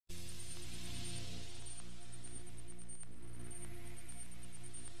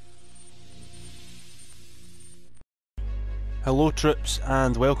Hello troops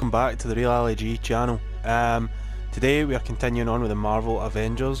and welcome back to the Real LAG channel. Today we are continuing on with the Marvel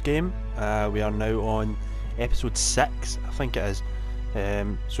Avengers game. We are now on episode 6, I think it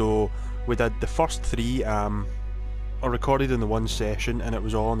is. So we did the first 3 are recorded in the one session and it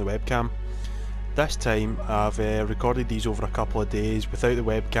was all on the webcam. This time I've recorded these over a couple of days without the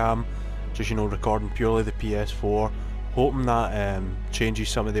webcam, just recording purely the PS4, hoping that changes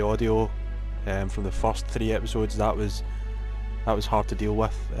some of the audio from the first 3 episodes. That was hard to deal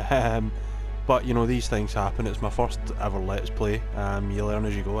with, but these things happen. It's my first ever Let's Play. You learn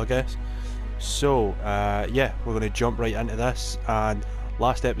as you go, I guess. So yeah, we're going to jump right into this, and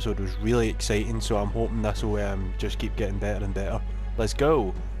last episode was really exciting, so I'm hoping this will just keep getting better and better. Let's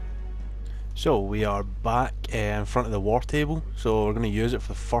go! So we are back in front of the war table, so we're going to use it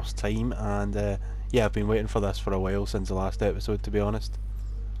for the first time, and yeah, I've been waiting for this for a while, since the last episode, to be honest.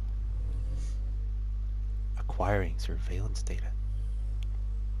 Acquiring surveillance data.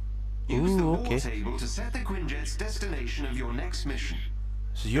 Use the war okay. table to set the Quinjet's destination of your next mission.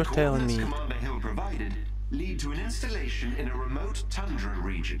 So you're telling me Commander Hill provided lead to an installation in a remote Tundra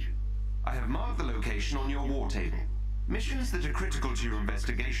region. I have marked the location on your war table. Missions that are critical to your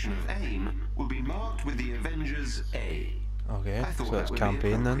investigation of AIM will be marked with the Avengers A. okay, so that's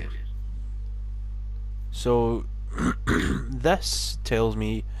campaign then. So this tells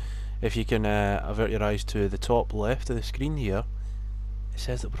me, if you can avert your eyes to the top left of the screen here, it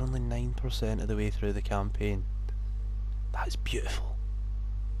says that we're only 9% of the way through the campaign. That's beautiful.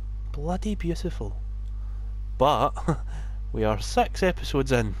 Bloody beautiful. But we are 6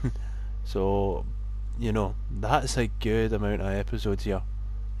 episodes in, so that's a good amount of episodes here.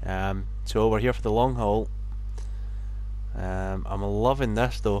 So we're here for the long haul. I'm loving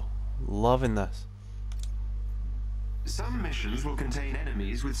this though, loving this. Some missions will contain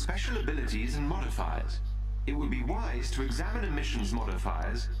enemies with special abilities and modifiers. It would be wise to examine a mission's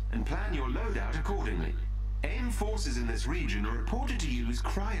modifiers and plan your loadout accordingly. AIM forces in this region are reported to use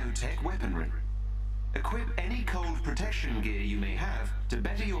cryotech weaponry. Equip any cold protection gear you may have to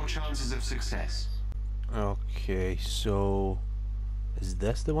better your chances of success. Okay, so is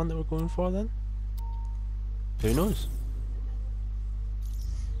this the one that we're going for then? Who knows?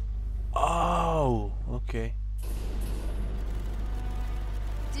 Oh, okay.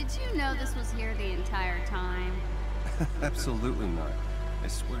 Did you know this was here the entire time? Absolutely not. I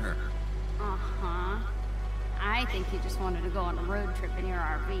swear. Uh-huh. I think you just wanted to go on a road trip in your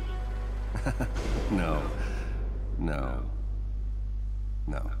RV. No. No.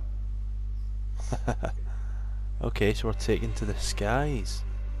 No. Okay, so we're taken to the skies.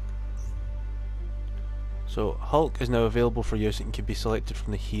 So Hulk is now available for use and can be selected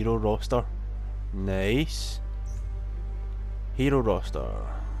from the hero roster. Nice. Hero roster.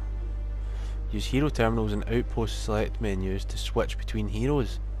 Use hero terminals and outpost select menus to switch between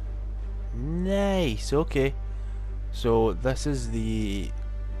heroes. Nice, okay. So this is the...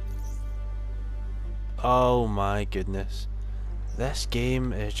 oh my goodness. This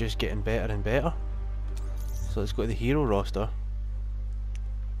game is just getting better and better. So let's go to the hero roster.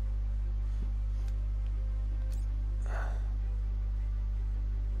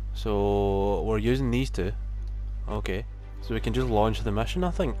 So we're using these two. Okay. So we can just launch the mission,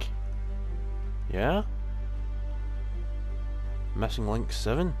 I think. Yeah? Missing link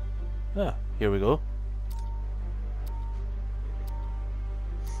 7. Ah, here we go.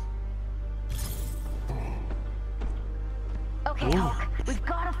 Okay, Hulk, we've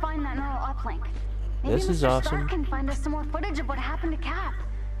got to find that neural uplink. Maybe This is Mr. awesome. Stark can find us some more footage of what happened to Cap.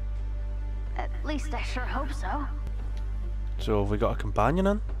 At least I sure hope so. So have we got a companion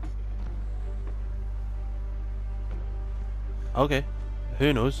in? Okay,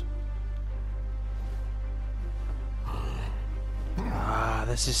 who knows? Ah,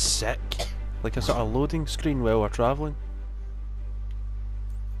 this is sick. Like a sort of loading screen while we're travelling.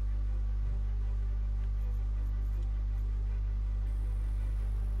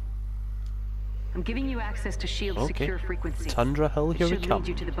 I'm giving you access to SHIELD's secure frequency. Tundra Hill, here we should come. lead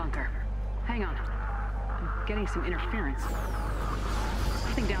you to the bunker. Hang on. I'm getting some interference.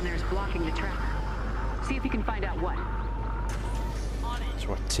 Something down there is blocking the tracker. See if you can find out what. So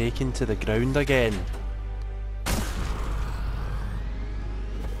we're taken to the ground again.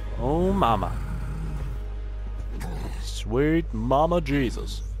 Oh mama. Sweet mama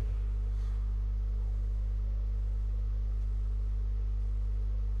Jesus.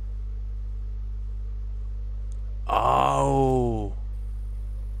 Oh.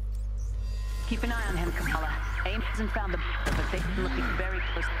 Keep an eye on him, Kamala. AIM hasn't found the bunker, but they've been looking very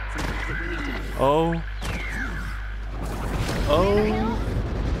close to some things that we need to do. Oh. Oh.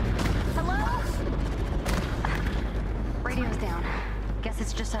 Hello? Radio's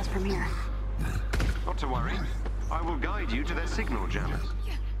guess it's just us from here. Not to worry. I will guide you to their signal jammers.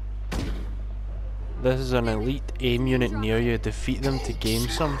 This is an elite aim unit near you. Defeat them to gain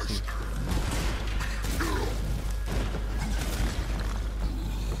something.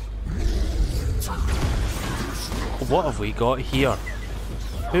 What have we got here?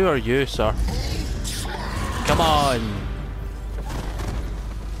 Who are you, sir? Come on!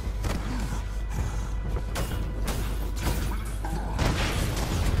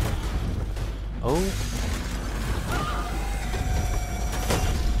 Oh.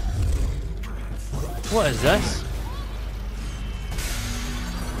 What is this?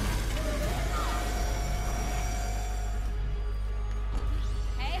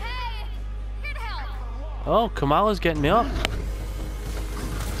 Hey, hey! Here to help! Oh, Kamala's getting me up.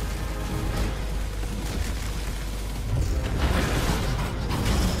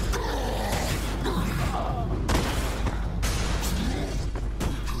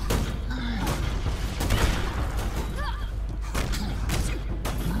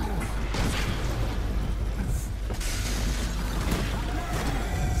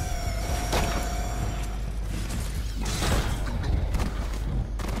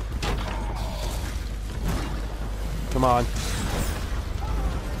 Come on.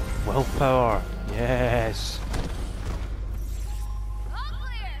 Willpower. Yes. All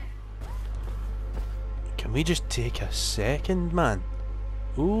clear! Can we just take a second, man?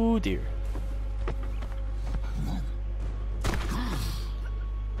 Oh dear.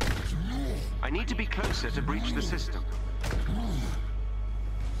 I need to be closer to breach the system.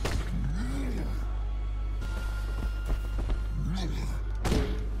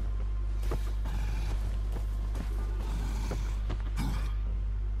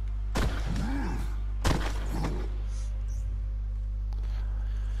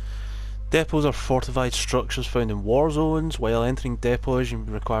 Depots are fortified structures found in war zones. While entering depots, you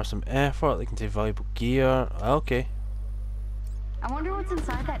require some effort. They contain valuable gear. Okay. I wonder what's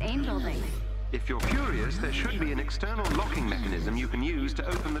inside that AIM building. If you're curious, there should be an external locking mechanism you can use to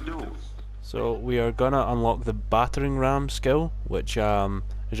open the doors. So we are gonna unlock the battering ram skill, which is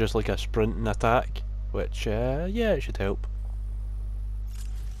just like a sprint and attack. Which yeah, it should help.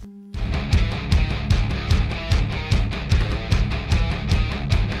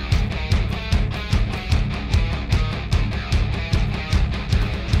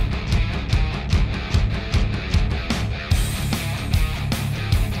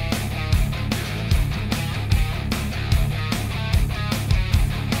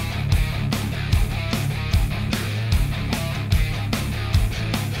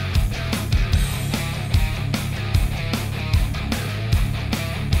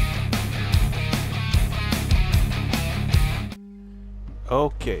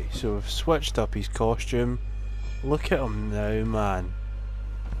 Okay, so we've switched up his costume. Look at him now, man.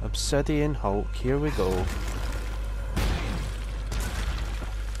 Obsidian Hulk, here we go.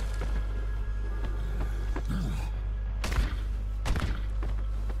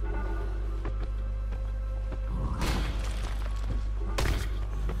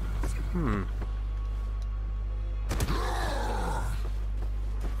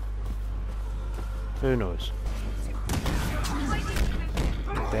 Who knows?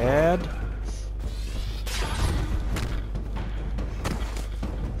 Dead.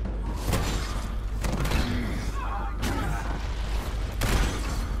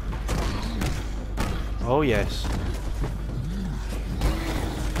 Oh yes.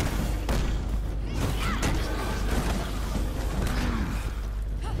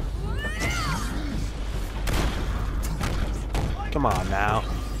 Come on now.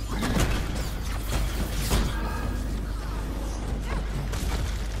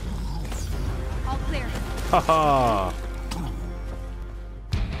 All clear. Haha.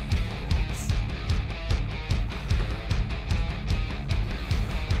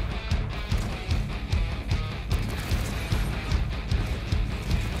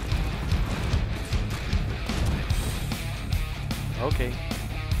 Okay,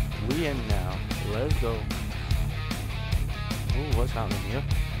 we in now. Let's go. Oh, what's happening here?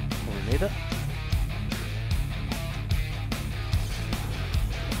 Oh, we made it.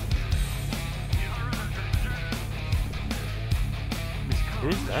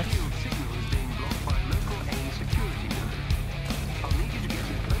 Who's that? Signal is being blocked by local AIM security unit. I'll need you to get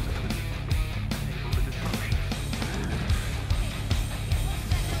me closer to it. Enable the disruption.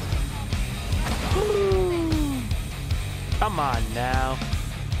 Woo! Come on now.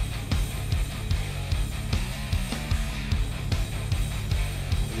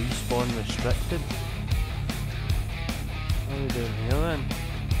 Respawn restricted. What are we doing here then?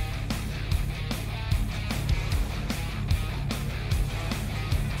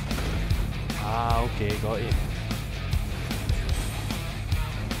 Ah, okay, got you.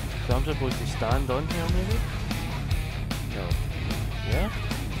 So I'm supposed to stand on here, maybe? No. Yeah?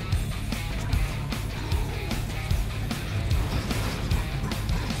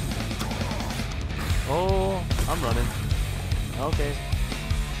 Oh, I'm running. Okay.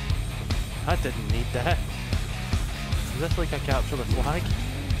 I didn't need that. Is this like a capture the flag?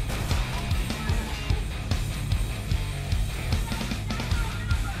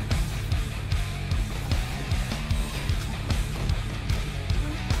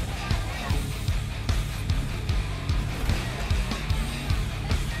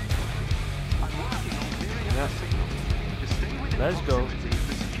 Let's go.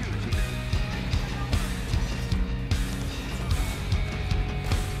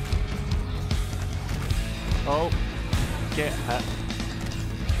 Oh, get hit.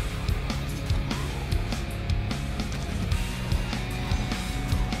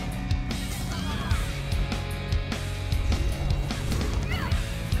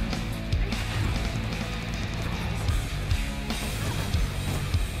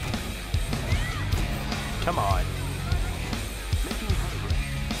 Come on.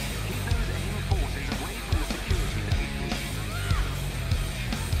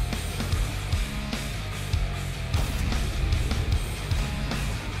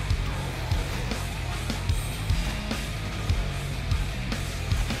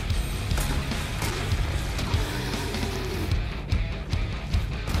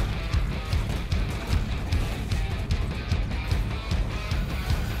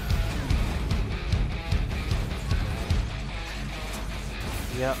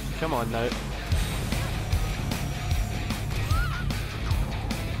 Yeah, come on now.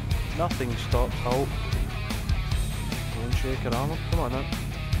 Nothing stops Hulk. Don't shake her arm up, come on now.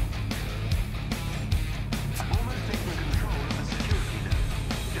 Almost taking control of the security node.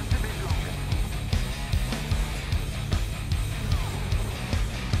 Just a bit longer.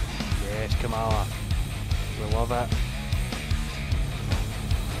 Yes, Kamala. We love it.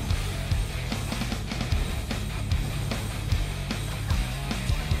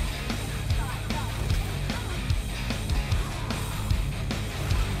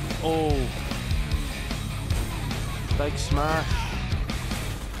 Oh, big smash.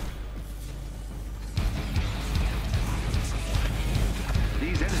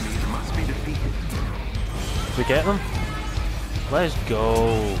 These enemies must be defeated. Did we get them? Let's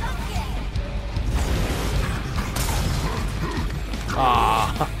go.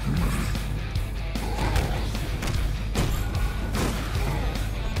 Ah.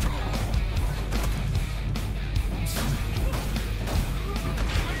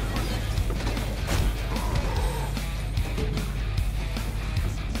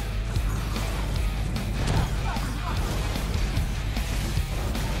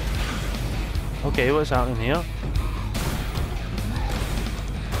 Okay, what's happening here?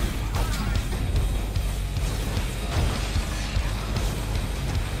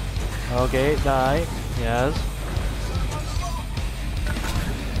 Okay, die. Yes.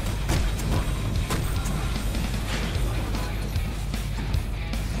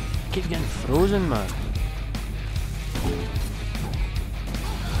 Keeps getting frozen, man.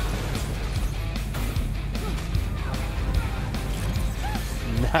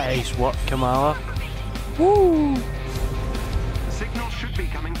 Nice work, Kamala. Woo! The signal should be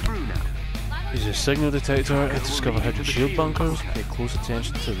coming through now. Use a signal detector to discover hidden shield bunkers. Pay close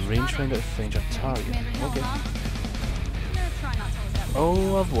attention to the rangefinder to find your target. Okay.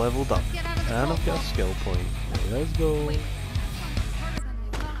 Oh, I've leveled up. And I've got a skill point. Let's go.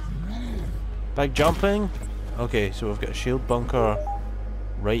 Big jumping. Okay, so we've got a shield bunker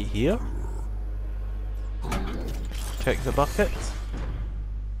right here. Kick the bucket.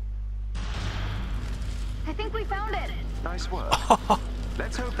 I think we found it. Nice work.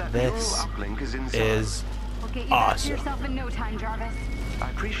 Let's hope that This neural uplink is inside. is We'll get you back to awesome. yourself in no time, Jarvis. I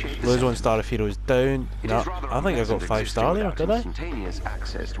appreciate the Lose 1 star if heroes down. It No, is rather I think I got unpleasant 5 star there, existing did I? without instantaneous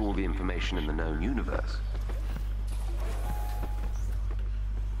access to all the information in the known universe.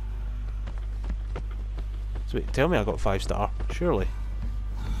 So wait, tell me I got 5 star, surely.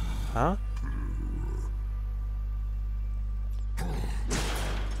 Huh?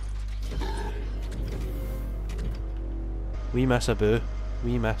 We miss Abu.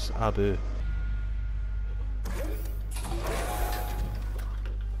 We miss Abu.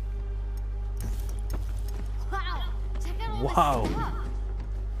 Wow! Check out all Wow. this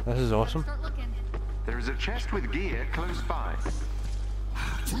stuff. This is awesome. Start looking. There is a chest with gear close by.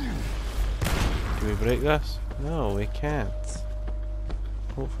 Can we break this? No, we can't.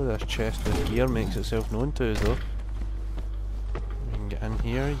 Hopefully this chest with gear makes itself known to us though. We can get in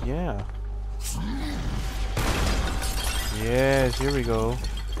here, yeah. Yes, here we go.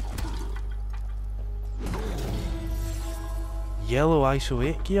 Yellow ISO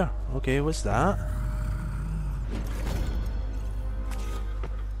 8 gear. Okay, what's that?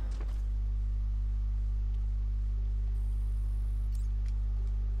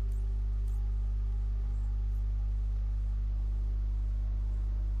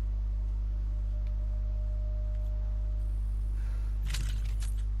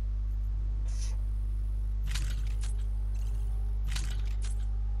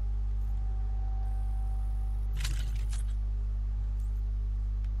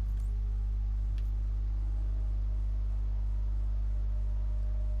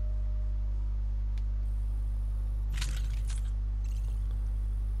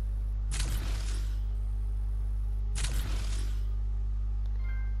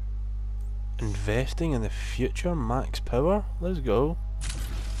 Investing in the future, max power. Let's go.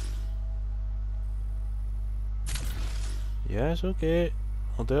 Yes, okay.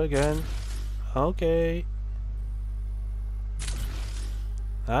 I'll do it again. Okay.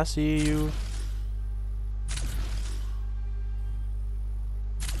 I see you.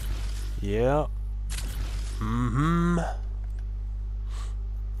 Yeah.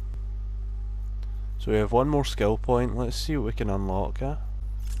 So we have one more skill point. Let's see what we can unlock.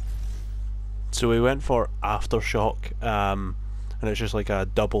 So we went for Aftershock, and it's just like a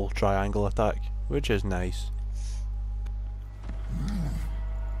double triangle attack, which is nice.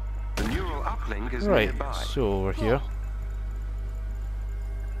 The neural uplink is Right, nearby. so over here.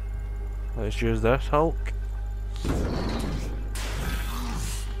 Let's use this Hulk.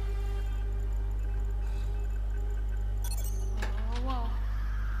 Whoa.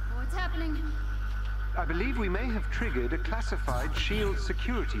 What's happening? I believe we may have triggered a classified shield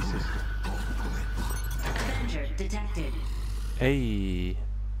security system. Avenger detected. Hey.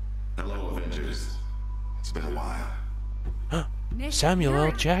 Hello, Avengers. It's been a while. Samuel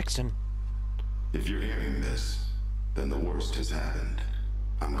L. Jackson. If you're hearing this, then the worst has happened.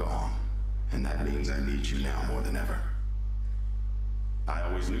 I'm gone, and that means I need you now more than ever. I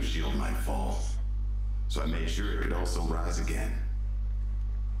always knew S.H.I.E.L.D. might fall, so I made sure it could also rise again.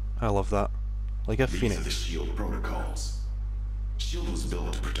 I love that. Like a These are phoenix. the S.H.I.E.L.D. protocols. S.H.I.E.L.D. was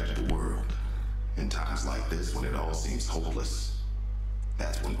built to protect the world. In times like this, when it all seems hopeless,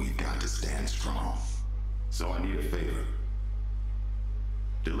 that's when we've got to stand strong. So I need a favor.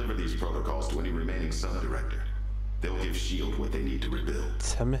 Deliver these protocols to any remaining sub-director. They'll give S.H.I.E.L.D. what they need to rebuild.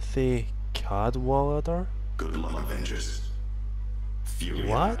 Timothy Cadwallader? Good luck, Avengers. Fury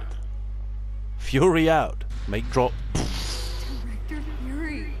What? out. Fury out. Mic drop. Director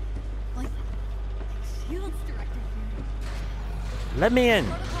Fury. Like, S.H.I.E.L.D.'s Director Fury. Let me in.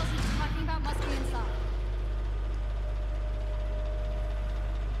 Protocols he's talking about must be inside.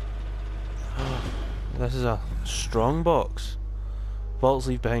 This is a strong box. Vaults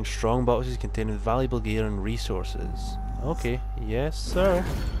leave behind strong boxes containing valuable gear and resources. Okay, yes sir.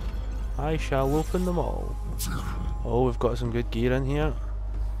 I shall open them all. Oh, we've got some good gear in here.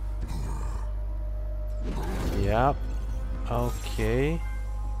 Yep. Okay.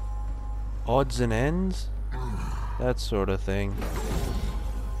 Odds and ends? That sort of thing.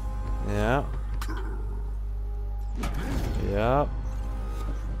 Yeah. Yep.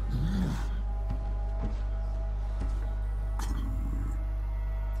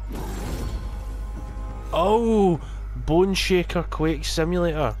 Oh! Bone Shaker Quake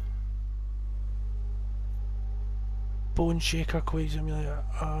Simulator. Bone Shaker Quake Simulator.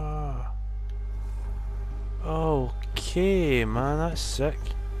 Ah. Okay, man, that's sick.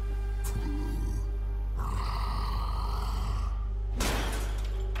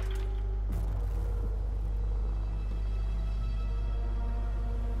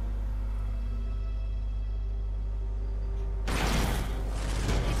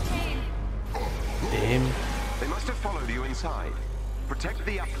 They must have followed you inside. Protect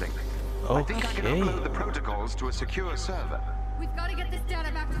the uplink. I think I can Okay. upload the protocols to a secure server. We've got to get this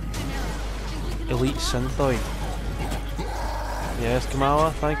data back to the Chimera. Think we can Elite Synthoid. Yes,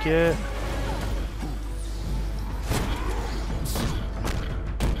 Kamala, thank you.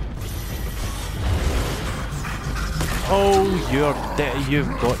 Oh, you're dead. You've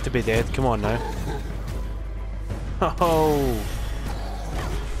got to be dead. Come on now. Oh,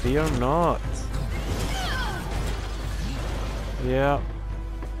 fear not. Yeah.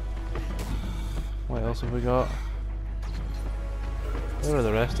 What else have we got? Where are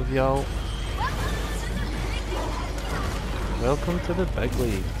the rest of y'all? Welcome to the big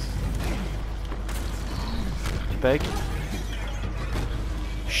leagues. Big.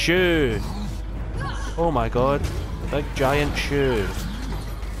 Shoe! Oh my god. Big giant shoe.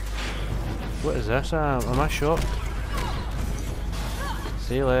 What is this? Am I shocked?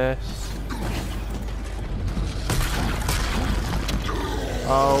 Say less.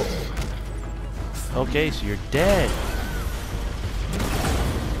 Oh. Okay, so you're dead.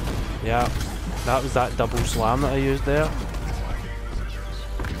 Yeah, that was that double slam that I used there.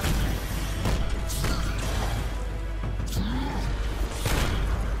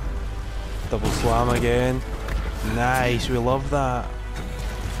 Double slam again. Nice, we love that.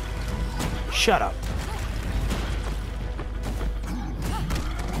 Shut up.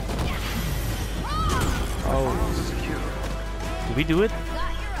 Oh. Did we do it?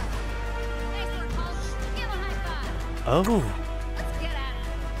 Oh.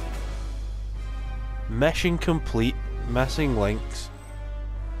 Mission complete. Missing links.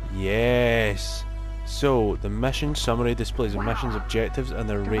 Yes. So, the mission summary displays the mission's objectives and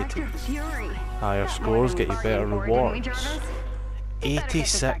their ratings. Higher scores get you better rewards.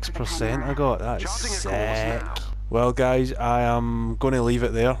 86% I got. That's sick. Well guys, I am going to leave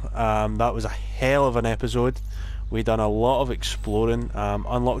it there. That was a hell of an episode. We done a lot of exploring,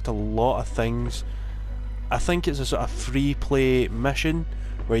 unlocked a lot of things. I think it's a sort of free play mission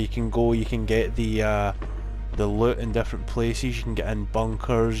where you can go, you can get the loot in different places, you can get in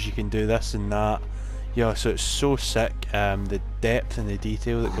bunkers, you can do this and that. Yeah, so it's so sick. The depth and the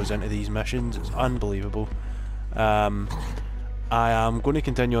detail that goes into these missions, it's unbelievable. I am going to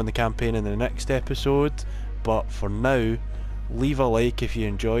continue on the campaign in the next episode, but for now, leave a like if you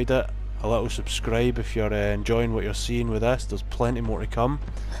enjoyed it, a little subscribe if you're enjoying what you're seeing with this. There's plenty more to come.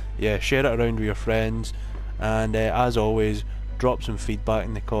 Yeah, share it around with your friends, and as always, drop some feedback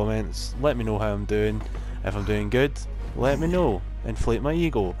in the comments. Let me know how I'm doing. If I'm doing good, let me know. Inflate my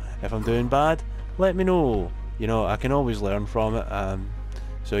ego. If I'm doing bad, let me know. You know, I can always learn from it.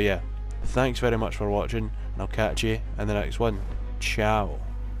 So yeah, thanks very much for watching, and I'll catch you in the next one. Ciao.